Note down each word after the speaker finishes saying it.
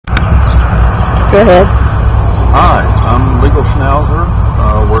Go ahead. Hi, I'm Legal Schnauzer.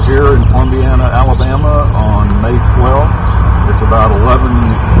 We're here in Columbiana, Alabama on May 12th. It's about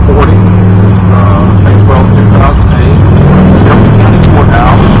 11:40, May 12th, 2008. Shelby County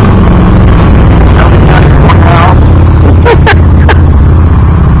Courthouse. Shelby County Courthouse.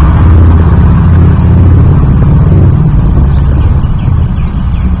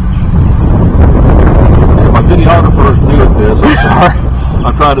 My videographer is new at this. I'm sorry.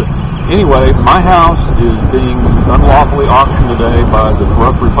 I'm trying to. Anyway, my house is being unlawfully auctioned today by the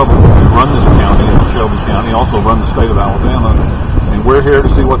corrupt Republicans who run this county, Shelby County, also run the state of Alabama, and we're here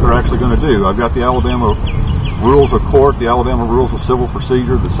to see what they're actually going to do. I've got the Alabama Rules of Court, the Alabama Rules of Civil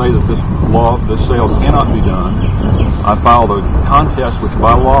Procedure that say that this sale cannot be done. I filed a contest which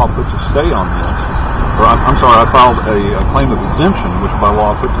by law puts a stay on this. I'm sorry, I filed a claim of exemption which by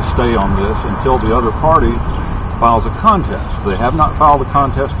law puts a stay on this until the other party files a contest. They have not filed a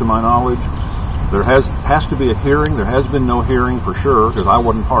contest to my knowledge. There has to be a hearing. There has been no hearing for sure because I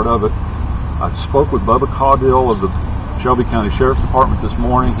wasn't part of it. I spoke with Bubba Caudill of the Shelby County Sheriff's Department this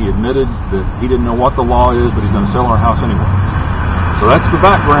morning. He admitted that he didn't know what the law is, but he's going to sell our house anyway. So that's the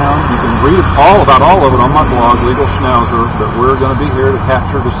background. You can read about all of it on my blog, Legal Schnauzer, but we're going to be here to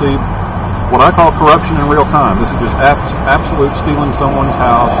capture, to see what I call corruption in real time. This is just absolute stealing someone's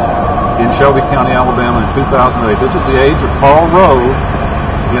house in Shelby County, Alabama in 2008. This is the age of Paul Rowe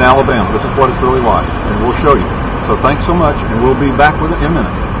in Alabama. This is what it's really like, and we'll show you. So thanks so much, and we'll be back with it in a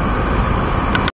minute.